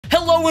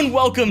Hello and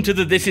welcome to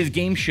the This Is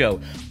Game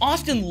Show.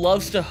 Austin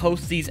loves to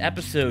host these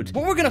episodes.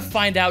 What we're gonna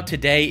find out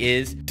today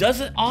is,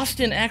 does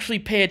Austin actually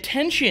pay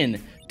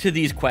attention to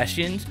these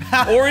questions,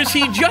 or is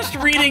he just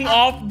reading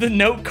off the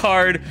note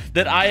card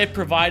that I have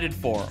provided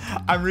for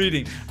him? I'm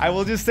reading. I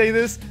will just say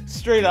this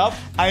straight up,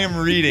 I am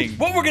reading.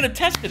 What we're gonna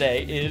test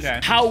today is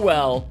how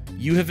well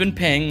you have been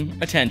paying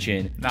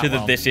attention to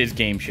the This Is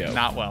Game Show.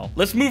 Not well.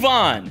 Let's move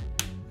on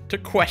to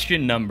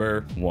question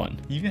number 1.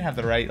 You even have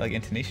the right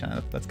intonation on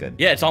it. That's good.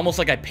 Yeah, it's almost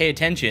like I pay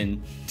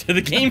attention to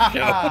the game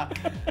show.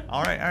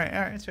 all right,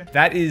 that's fair.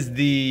 That is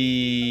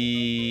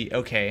the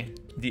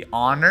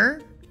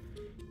honor.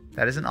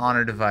 That is an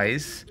honor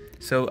device.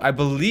 So I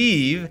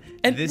believe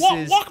this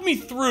is. Walk me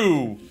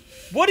through.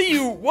 What are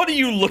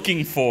you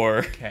looking for?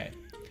 Okay.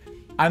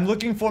 I'm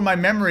looking for my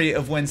memory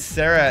of when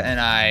Sarah and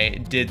I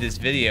did this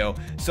video.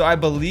 So I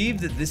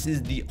believe that this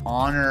is the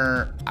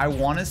honor. I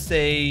want to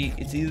say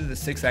it's either the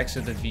 6X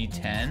or the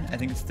V10. I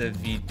think it's the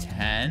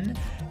V10.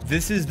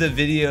 This is the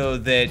video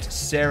that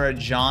Sarah,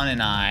 John,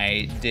 and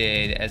I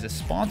did as a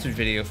sponsored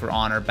video for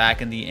Honor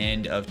back in the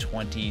end of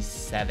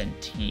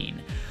 2017.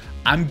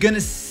 I'm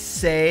gonna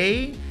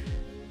say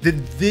that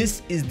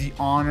this is the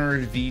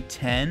Honor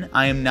V10.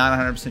 I am not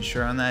 100%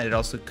 sure on that. It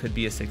also could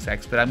be a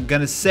 6X, but I'm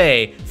gonna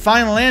say,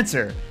 final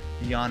answer,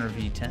 the Honor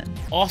V10.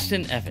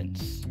 Austin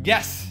Evans.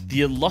 Yes.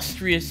 The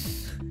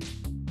illustrious,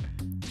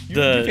 you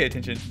pay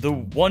attention. The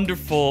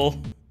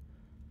wonderful.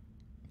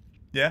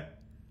 Yeah.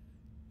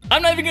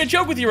 I'm not even gonna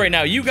joke with you right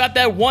now. You got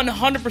that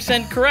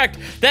 100% correct.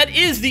 That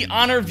is the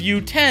Honor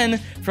View 10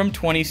 from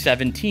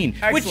 2017,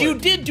 excellent. Which you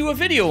did do a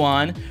video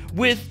on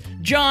with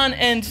John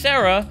and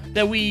Sarah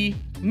that we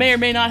may or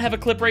may not have a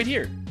clip right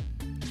here.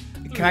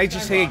 Can I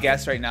just take a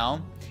guess right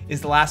now?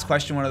 Is the last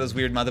question one of those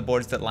weird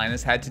motherboards that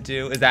Linus had to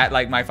do? Is that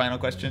like my final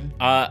question?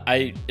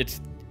 It's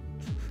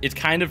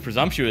kind of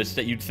presumptuous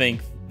that you'd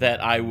think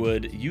that I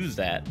would use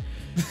that.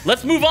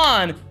 Let's move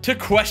on to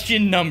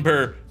question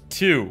number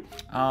 2.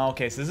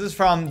 Okay, so this is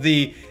from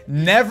the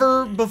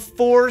never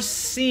before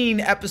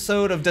seen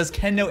episode of Does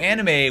Ken Know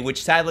Anime,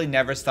 which sadly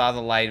never saw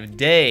the light of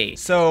day.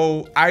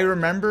 So I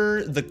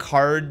remember the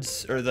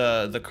cards, or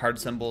the card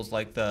symbols,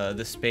 like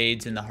the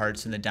spades and the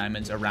hearts and the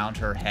diamonds around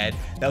her head.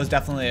 That was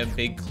definitely a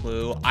big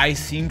clue. I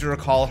seem to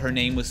recall her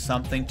name was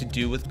something to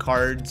do with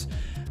cards.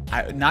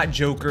 Not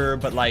Joker,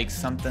 but like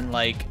something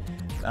like,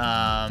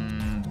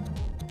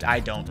 I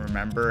don't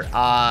remember.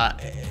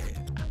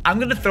 I'm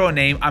gonna throw a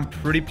name. I'm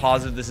pretty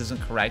positive this isn't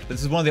correct, but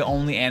this is one of the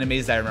only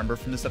animes that I remember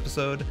from this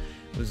episode.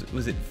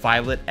 Was it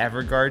Violet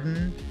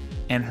Evergarden?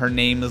 And her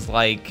name is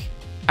like,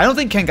 I don't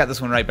think Ken got this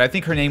one right, but I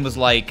think her name was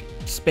like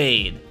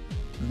Spade.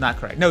 Not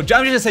correct. No, I'm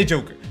just gonna say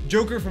Joker.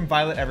 Joker from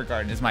Violet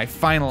Evergarden is my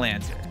final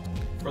answer.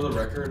 For the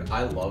record,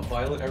 I love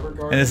Violet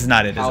Evergarden. And this is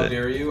not it, is it? How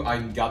dare you?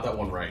 I got that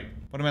one right.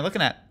 What am I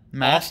looking at?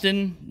 Matt?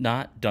 Austin,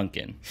 not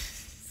Duncan.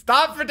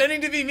 Stop pretending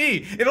to be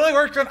me. It only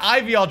works when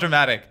I be all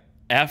dramatic.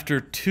 After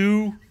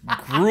 2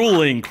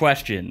 grueling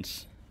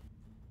questions,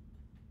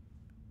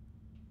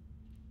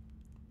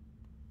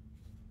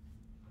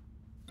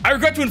 I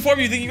regret to inform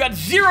you that you got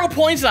 0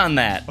 points on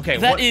that. Okay,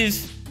 that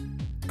is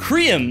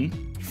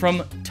Cream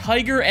from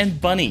Tiger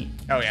and Bunny.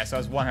 Oh yeah, so I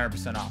was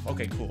 100% off.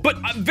 Okay, cool. But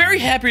I'm very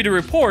happy to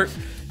report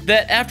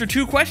that after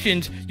 2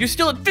 questions, you're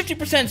still at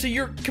 50%, so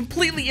you're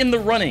completely in the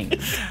running.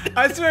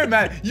 I swear,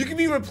 Matt, you can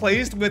be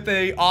replaced with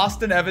a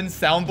Austin Evans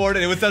soundboard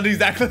and it would sound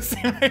exactly the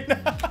same right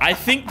now. I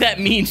think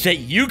that means that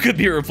you could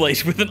be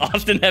replaced with an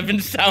Austin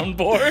Evans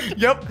soundboard.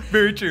 Yep,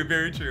 very true,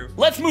 very true.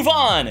 Let's move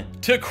on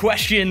to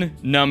question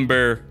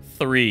number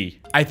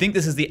 3. I think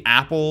this is the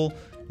Apple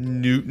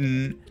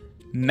Newton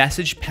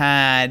Message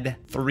Pad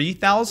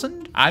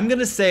 3000. I'm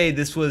gonna say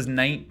this was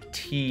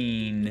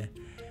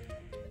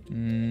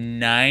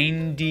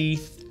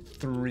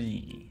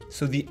 1993.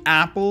 So the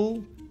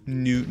Apple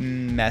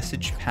Newton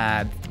Message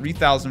Pad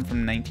 3000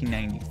 from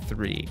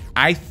 1993.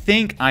 I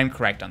think I'm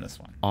correct on this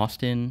one.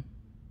 Austin,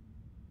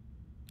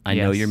 I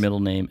know your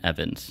middle name,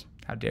 Evans.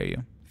 How dare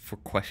you? For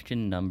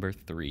question number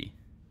 3,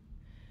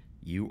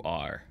 you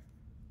are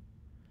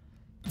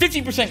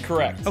 50%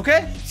 correct.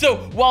 Okay. So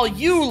while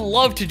you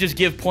love to just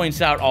give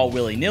points out all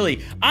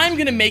willy-nilly, I'm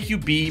gonna make you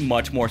be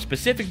much more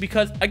specific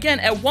because, again,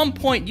 at one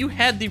point you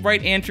had the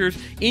right answers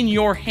in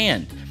your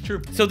hand.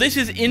 True. So this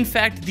is, in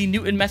fact, the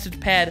Newton Message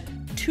Pad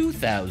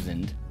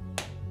 2000.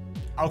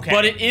 Okay.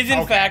 But it is,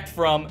 in fact,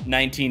 from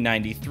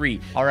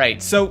 1993. All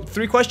right, so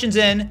 3 questions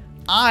in.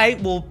 I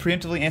will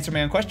preemptively answer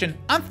my own question.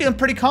 I'm feeling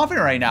pretty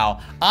confident right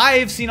now.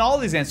 I've seen all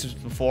these answers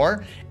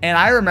before, and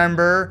I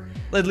remember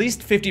at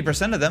least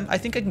 50% of them. I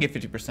think I can get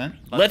 50%.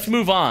 Let's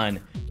move on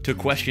to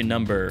question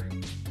number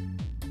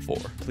 4.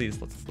 Please,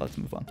 let's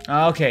move on.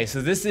 Okay,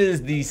 so this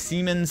is the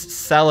Siemens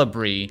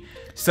Celebri.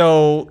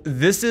 So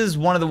this is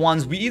one of the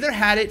ones, we either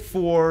had it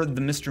for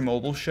the Mr.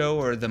 Mobile show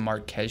or the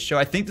Marquez show.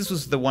 I think this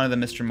was one of the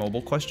Mr.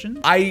 Mobile questions.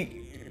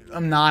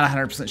 I'm not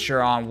 100%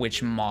 sure on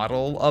which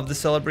model of the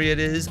Celebri it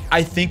is.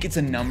 I think it's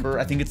a number.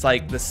 I think it's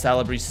like the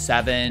Celebri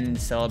 7,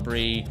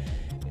 Celebri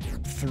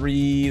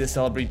 3, the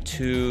Celebri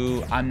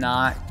 2. I'm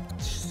not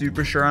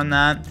super sure on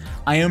that.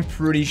 I am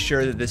pretty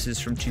sure that this is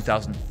from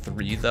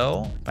 2003,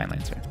 though. Final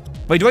answer.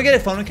 Wait, do I get a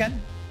phone again?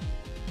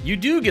 You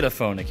do get a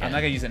phone again. I'm not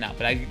gonna use it now,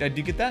 but I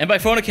do get that. And by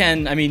phone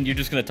again, I mean you're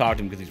just gonna talk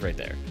to him because he's right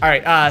there. All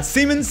right,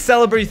 Siemens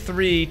Celebre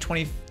 3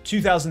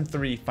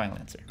 2003. Final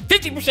answer.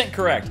 50%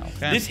 correct.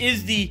 Okay. This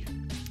is the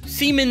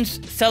Siemens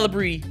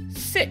Celebre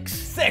 6.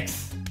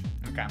 6.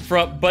 Okay.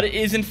 But it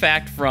is in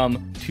fact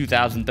from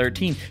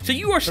 2013. So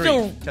you are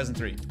still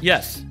 2003.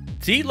 Yes.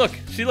 See, look.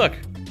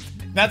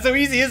 Not so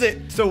easy, is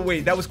it? So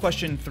wait, that was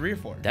question 3 or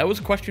 4? That was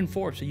question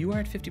 4. So you are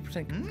at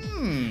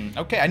 50%.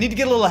 Okay, I need to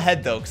get a little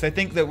ahead though, because I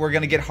think that we're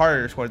gonna get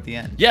harder toward the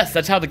end. Yes,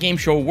 that's how the game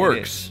show It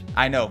works. is.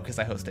 I know, because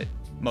I host it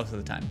most of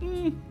the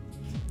time.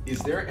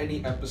 Is there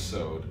any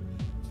episode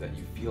that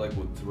you feel like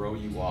would throw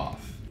you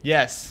off?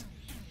 Yes,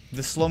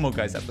 the slow-mo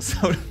guys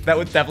episode. That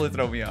would definitely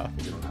throw me off.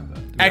 We don't have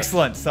that.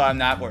 Excellent, so I'm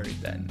not worried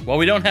then. Well,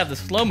 we don't have the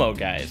slow-mo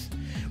guys.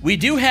 We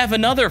do have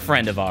another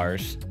friend of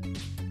ours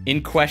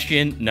in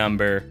question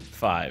number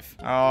 5.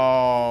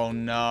 Oh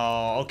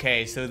no.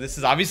 Okay, so this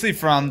is obviously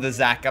from the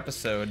Zach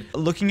episode.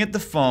 Looking at the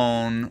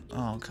phone,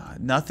 oh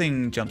god,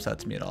 nothing jumps out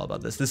to me at all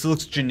about this. This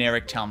looks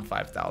generic Town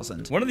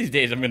 5000. One of these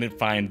days, I'm going to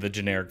find the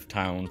generic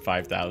Town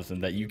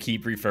 5000 that you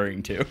keep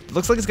referring to.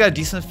 Looks like it's got a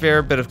decent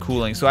fair bit of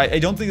cooling. So I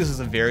don't think this is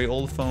a very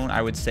old phone.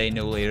 I would say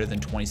no later than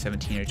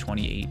 2017 or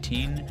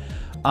 2018.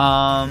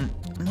 I'm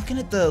looking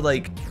at the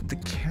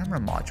camera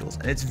modules,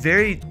 and it's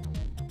very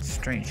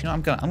strange. You know,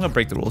 I'm gonna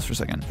break the rules for a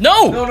second.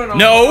 No! No.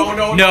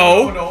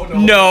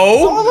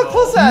 Oh, look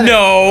close at it.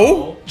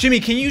 No!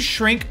 Jimmy, can you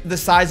shrink the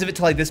size of it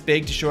to like this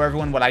big to show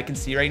everyone what I can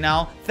see right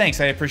now?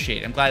 Thanks, I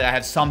appreciate it. I'm glad I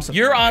have some support.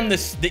 You're on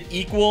the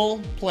equal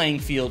playing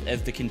field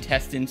as the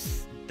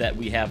contestants that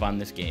we have on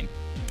this game.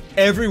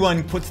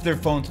 Everyone puts their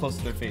phone close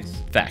to their face.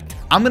 Fact.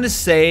 I'm gonna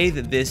say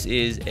that this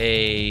is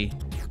a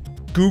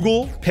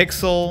Google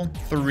Pixel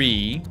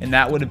 3, and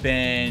that would have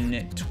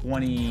been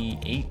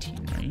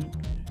 2018, right?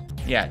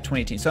 Yeah,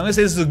 2018. So I'm gonna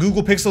say this is a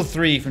Google Pixel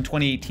 3 from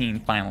 2018.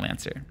 Final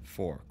answer.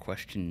 For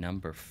question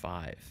number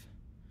 5.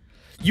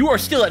 You are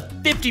still at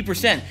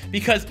 50%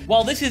 because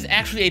while this is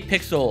actually a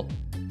Pixel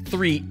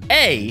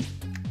 3A,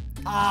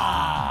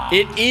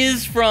 it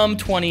is from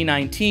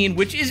 2019,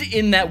 which is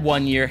in that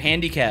 1-year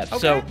handicap. Okay.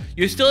 So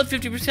you're still at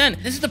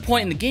 50%. This is the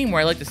point in the game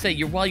where I like to say,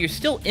 while you're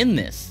still in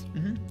this,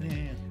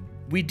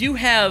 we do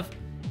have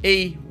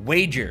a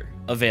wager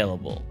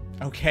available,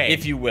 Okay.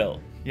 if you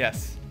will.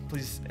 Yes.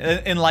 Please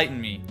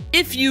enlighten me.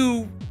 If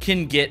you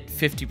can get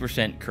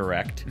 50%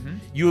 correct,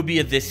 you will be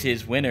a This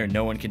Is winner.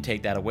 No one can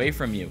take that away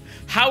from you.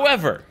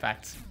 However,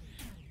 Facts.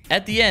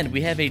 at the end,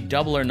 we have a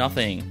double or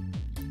nothing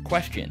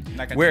question. I'm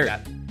not gonna take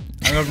that.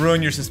 I'm gonna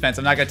ruin your suspense.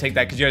 I'm not gonna take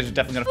that because you guys are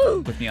definitely gonna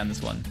f with me on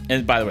this one.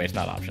 And by the way, it's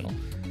not optional.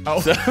 Oh.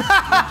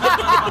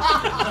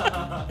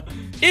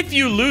 If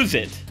you lose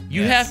it,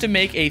 you Yes. have to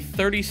make a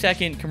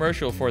 30-second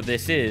commercial for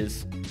This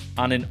Is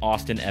on an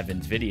Austin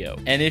Evans video.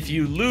 And if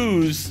you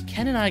lose,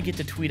 Ken and I get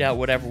to tweet out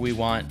whatever we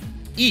want,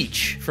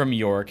 each from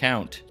your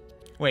account.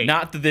 Wait.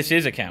 Not the This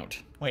Is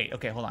account. Wait.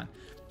 Okay. Hold on.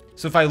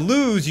 So if I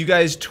lose, you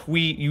guys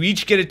tweet. You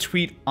each get a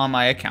tweet on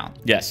my account.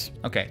 Yes.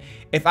 Okay.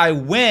 If I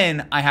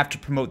win, I have to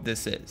promote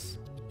This Is.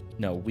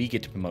 No, we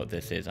get to promote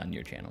This Is on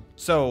your channel.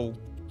 So,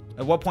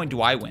 at what point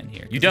do I win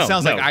here? 'Cause You don't. It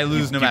sounds no, like I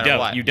lose no you matter don't.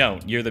 what. You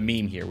don't. You're the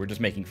meme here. We're just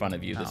making fun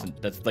of you. Oh.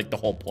 That's like the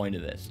whole point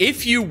of this.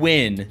 If you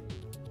win,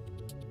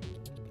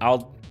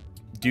 I'll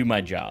do my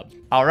job.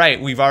 All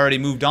right. We've already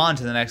moved on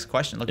to the next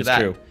question. Look It's at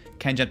that. true.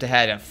 Ken jumped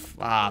ahead and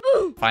I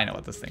know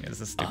what this thing is.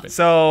 This is stupid.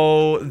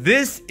 So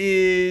this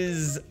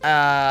is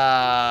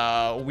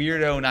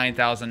Weirdo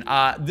 9000.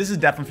 This is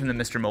definitely from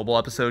the Mr. Mobile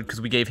episode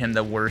because we gave him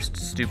the worst,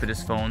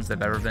 stupidest phones that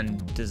have ever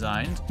been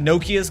designed.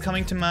 Nokia's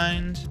coming to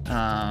mind.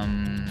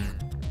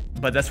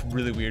 But that's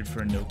really weird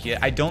for a Nokia.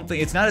 I don't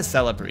think, it's not a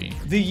Celebre.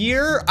 The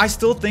year, I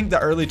still think the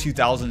early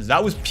 2000s,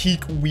 that was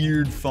peak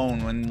weird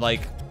phone when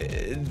like,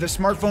 the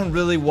smartphone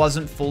really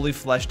wasn't fully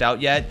fleshed out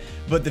yet,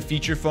 but the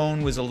feature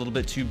phone was a little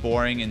bit too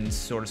boring and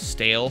sort of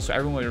stale, so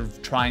everyone was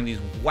trying these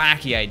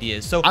wacky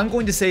ideas. So I'm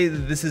going to say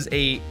that this is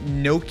a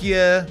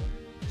Nokia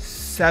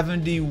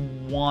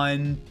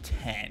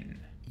 7110.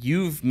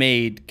 You've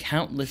made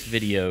countless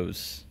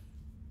videos,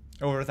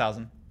 Over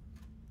 1,000.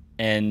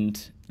 and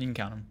You can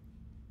count them.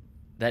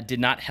 that did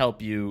not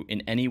help you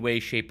in any way,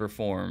 shape, or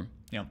form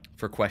Yeah.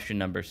 for question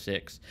number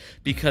 6.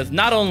 Because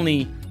not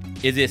only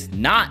is this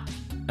not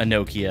a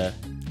Nokia,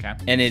 Okay.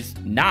 and it's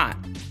not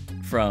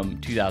from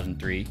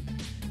 2003,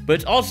 but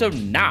it's also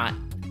not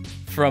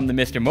from the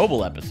Mr.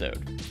 Mobile episode.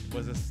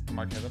 Was this the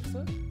Marquez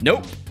episode?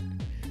 Nope.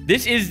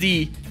 This is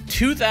the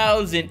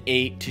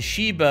 2008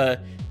 Toshiba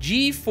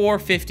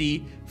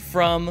G450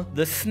 from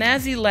the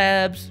Snazzy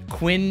Labs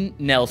Quinn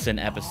Nelson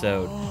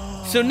episode.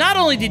 So not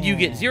only did you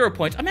get 0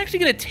 points, I'm actually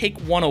gonna take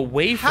 1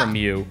 away from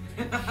you.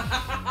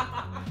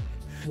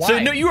 Why? So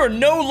no, you are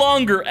no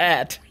longer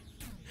at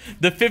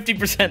the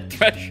 50%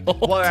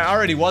 threshold. Well, I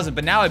already wasn't,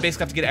 but now I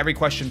basically have to get every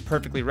question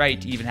perfectly right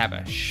to even have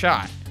a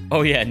shot.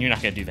 Oh yeah, and you're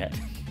not gonna do that.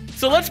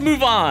 So let's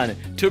move on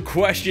to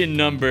question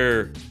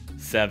number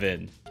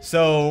 7.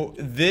 So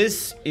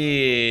this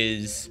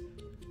is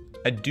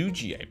a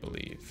Doogie, I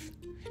believe.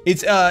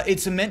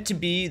 It's meant to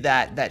be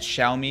that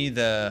Xiaomi,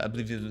 I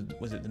believe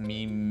was it the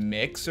Mi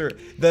Mix, or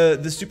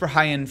the super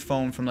high-end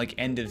phone from like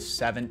end of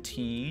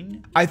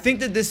 17. I think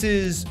that this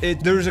is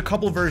it. There's a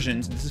couple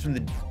versions. This is from the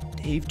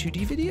Dave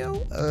 2D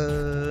video.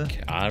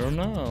 I don't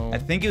know. I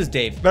think it was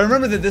Dave, but I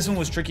remember that this one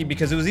was tricky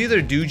because it was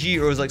either Doogee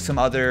or it was like some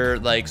other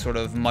like sort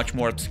of much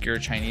more obscure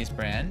Chinese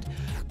brand.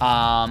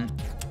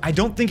 I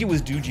don't think it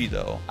was Doogee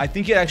though. I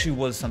think it actually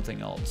was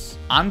something else.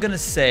 I'm gonna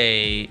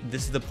say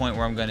this is the point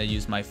where I'm gonna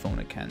use my phone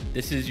of Ken.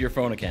 This is your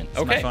phone of Ken.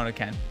 This is my phone of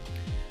Ken.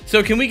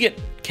 So can we get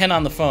Ken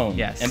on the phone?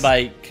 Yes. And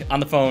by on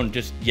the phone,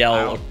 just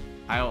yell.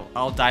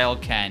 I'll dial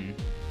Ken.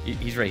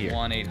 He's right here.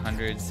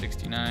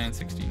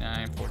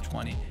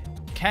 1-800-69-69-420.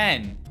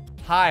 Ken,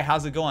 hi,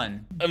 how's it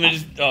going? I mean,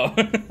 just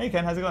Hey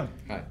Ken, how's it going?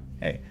 Hi.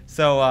 Hey.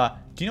 So,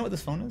 do you know what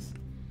this phone is?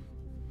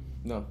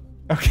 No.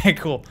 Okay,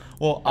 cool.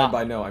 Well, And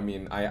by no, I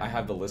mean I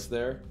have the list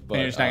there, but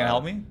you're just not gonna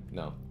help me?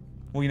 No.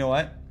 Well, you know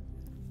what?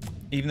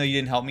 Even though you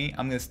didn't help me,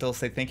 I'm gonna still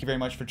say thank you very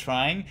much for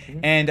trying,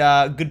 and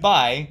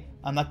goodbye.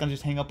 I'm not gonna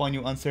just hang up on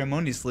you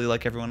unceremoniously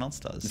like everyone else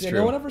does. Yeah, true.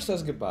 no one ever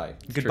says goodbye.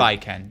 Goodbye,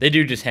 Ken. They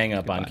do just hang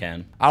up on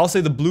Ken. I'll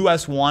say the Blue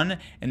S1,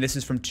 and this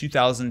is from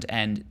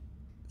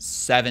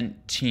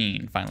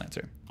 2017. Final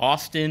answer.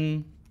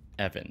 Austin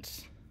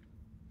Evans.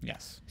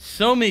 Yes.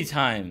 So many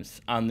times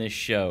on this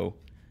show,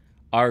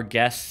 our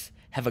guests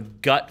have a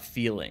gut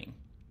feeling,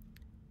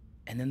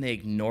 and then they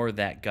ignore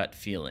that gut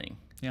feeling.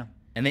 Yeah.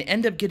 And they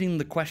end up getting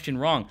the question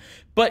wrong.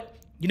 But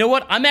you know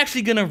what? I'm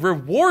actually going to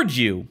reward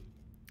you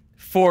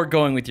for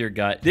going with your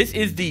gut. This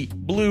is the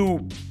Blue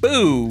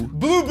Boo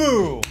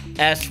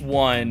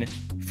S1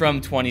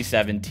 from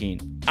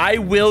 2017. I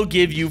will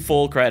give you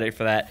full credit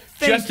for that.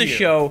 Just to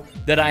show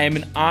that I am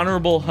an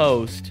honorable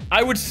host.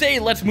 I would say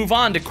let's move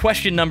on to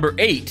question number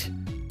 8.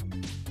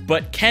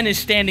 But Ken is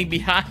standing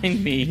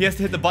behind me. He has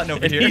to hit the button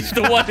over and here. he's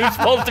the one who's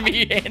supposed to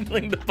be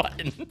handling the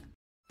button.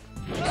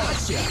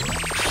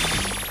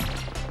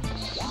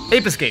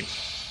 Ape Escape.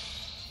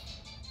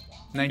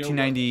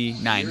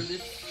 1999.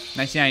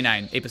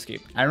 1999, Ape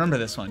Escape. I remember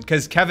this one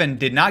because Kevin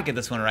did not get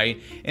this one right.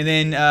 And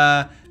then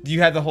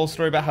you had the whole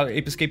story about how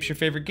Ape Escape's your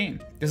favorite game.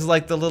 This is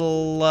like the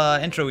little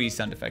intro-y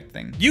sound effect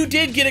thing. You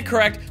did get it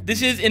correct.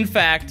 This is, in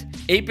fact,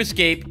 Ape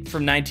Escape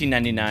from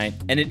 1999.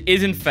 And it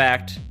is, in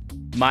fact,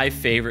 my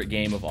favorite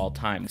game of all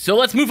time. So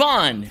let's move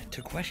on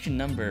to question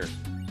number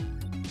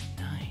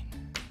 9.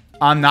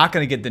 I'm not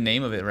going to get the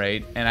name of it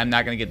right, and I'm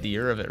not going to get the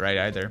year of it right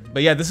either.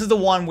 But yeah, this is the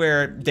one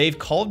where Dave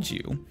called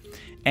you,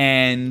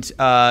 and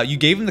you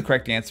gave him the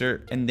correct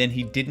answer, and then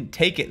he didn't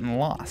take it and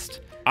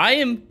lost. I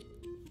am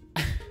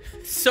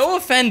so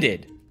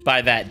offended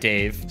by that,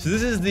 Dave. So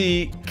this is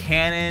the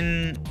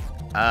Canon,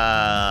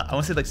 I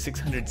want to say like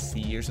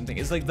 600C or something.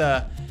 It's like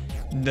the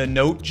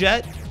Note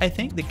Jet, I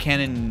think, the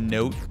Canon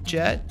Note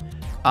Jet.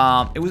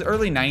 It was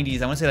early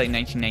 90s. I want to say like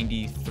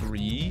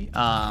 1993.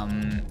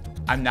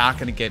 I'm not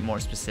going to get more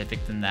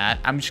specific than that.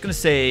 I'm just going to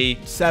say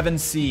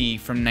 7C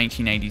from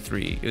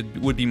 1993. It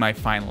would be my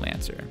final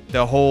answer.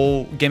 The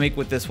whole gimmick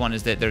with this one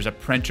is that there's a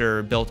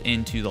printer built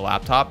into the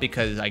laptop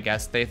because I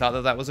guess they thought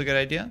that that was a good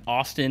idea.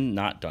 Austin,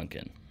 not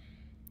Duncan.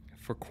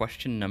 For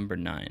question number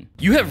 9.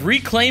 You have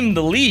reclaimed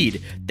the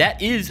lead.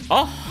 That is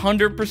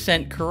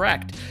 100%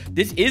 correct.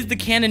 This is the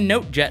Canon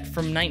Note Jet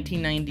from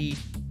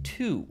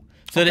 1992.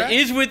 So that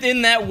is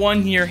within that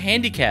 1-year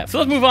handicap. So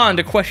let's move on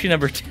to question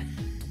number 10.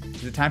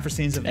 Is it time for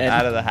scenes of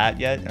out of the hat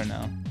yet, or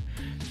no?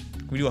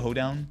 Can we do a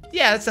hoedown?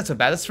 Yeah, that's not so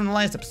bad. That's from the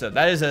last episode.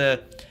 That is I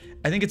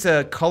think it's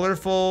a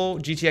colorful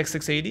GTX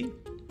 680.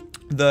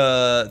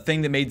 The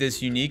thing that made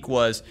this unique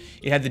was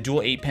it had the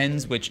dual 8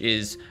 pins, which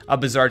is a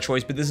bizarre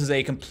choice, but this is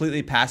a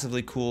completely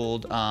passively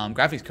cooled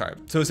graphics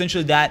card. So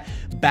essentially that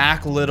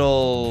back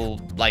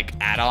little like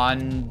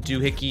add-on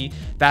doohickey,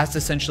 that's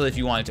essentially if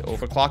you wanted to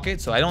overclock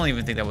it. So I don't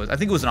even think that was, I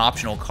think it was an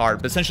optional card,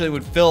 but essentially it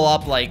would fill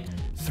up like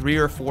 3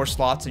 or 4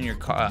 slots in your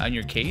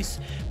case.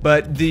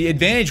 But the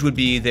advantage would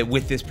be that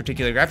with this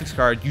particular graphics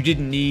card, you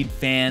didn't need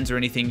fans or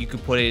anything. You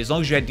could put it, as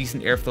long as you had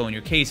decent airflow in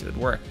your case, it would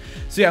work.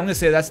 So yeah, I'm gonna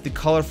say that's the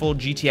colorful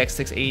GTX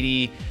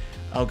 680.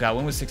 Oh god,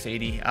 when was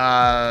 680?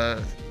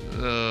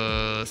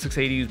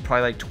 680 was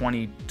probably like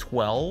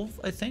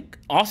 2012, I think.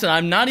 Austin,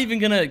 I'm not even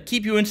gonna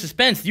keep you in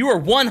suspense. You are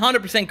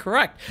 100%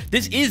 correct.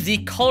 This is the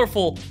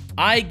colorful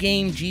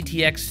iGame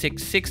GTX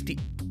 660.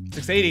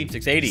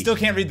 680. Still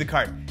can't read the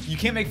card. You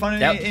can't make fun of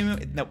me.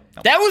 Nope.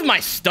 That was my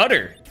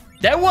stutter.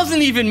 That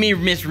wasn't even me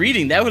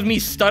misreading. That was me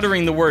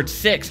stuttering the word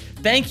 6.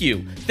 Thank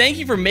you. Thank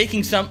you for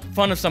making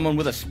fun of someone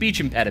with a speech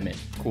impediment.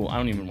 Cool. I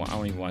don't even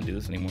want to do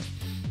this anymore.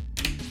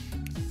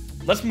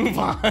 Let's move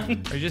on.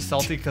 Are you just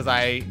salty because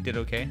I did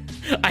okay?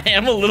 I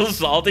am a little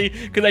salty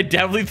because I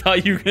definitely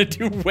thought you were gonna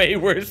do way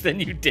worse than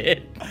you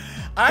did.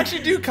 I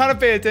actually do kind of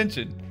pay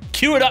attention.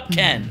 Cue it up,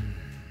 Ken.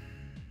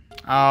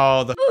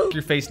 Oh, the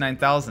your face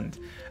 9000.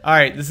 All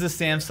right, this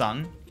is a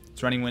Samsung. It's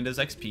It's running Windows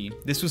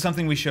XP. This was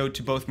something we showed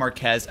to both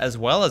Marquez as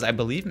well as, I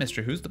believe,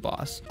 Mr. Who's the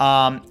Boss.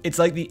 It's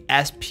like the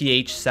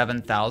SPH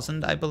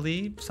 7000, I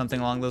believe, something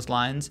along those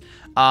lines.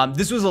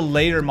 This was a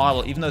later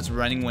model, even though it's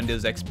running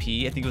Windows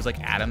XP. I think it was like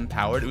Atom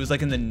powered. It was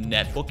like in the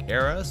netbook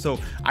era. So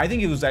I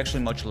think it was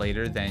actually much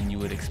later than you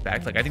would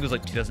expect. Like I think it was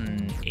like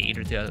 2008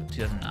 or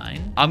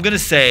 2009. I'm gonna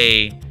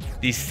say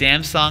the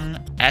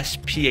Samsung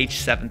SPH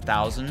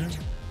 7000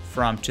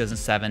 from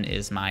 2007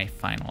 is my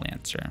final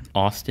answer.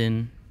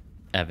 Austin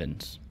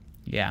Evans.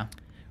 Yeah.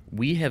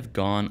 We have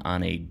gone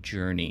on a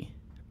journey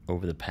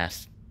over the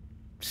past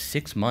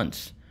 6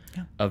 months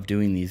of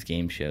doing these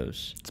game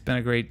shows. It's been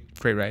a great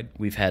ride.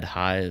 We've had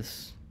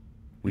highs.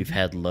 We've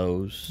had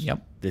lows.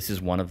 Yep. This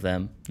is one of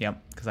them.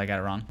 Yep, because I got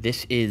it wrong.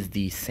 This is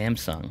the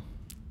Samsung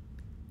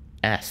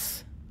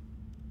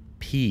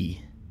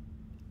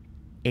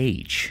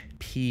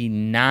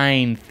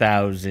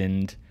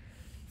SPH-P9000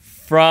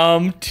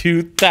 from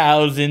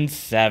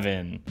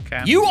 2007.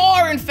 Okay. You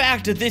are, in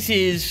fact, this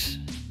is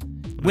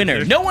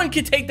winner. No one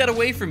can take that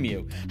away from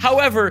you.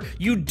 However,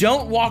 you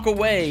don't walk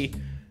away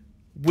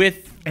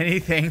with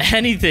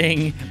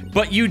anything,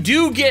 but you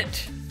do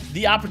get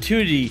the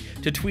opportunity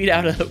to tweet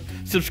out a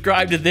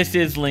subscribe to This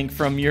Is link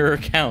from your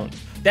account.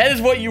 That is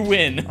what you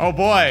win. Oh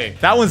boy,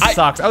 that one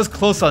sucks. I was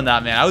close on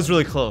that, man. I was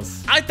really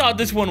close. I thought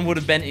this one would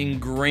have been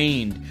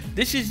ingrained.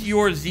 This is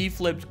your Z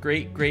Flip's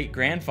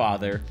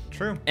great-great-grandfather.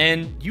 True.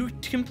 And you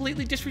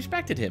completely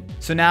disrespected him.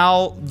 So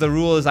now the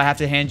rule is I have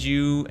to hand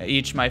you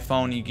each my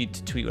phone. You get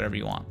to tweet whatever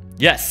you want.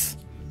 Yes.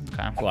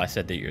 Okay. Well, I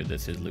said that you're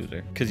This Is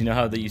loser. Because you know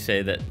how that you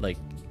say that, like,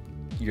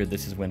 you're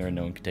This Is winner and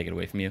no one can take it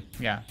away from you?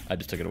 Yeah. I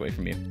just took it away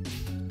from you.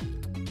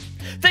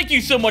 Thank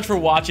you so much for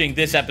watching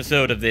this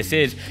episode of This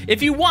Is.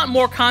 If you want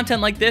more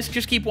content like this,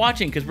 just keep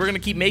watching because we're going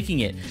to keep making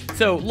it.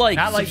 So,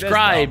 Not like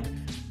subscribe.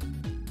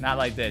 This, not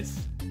like this.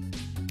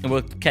 And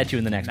we'll catch you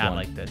in the next one. Not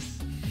like this.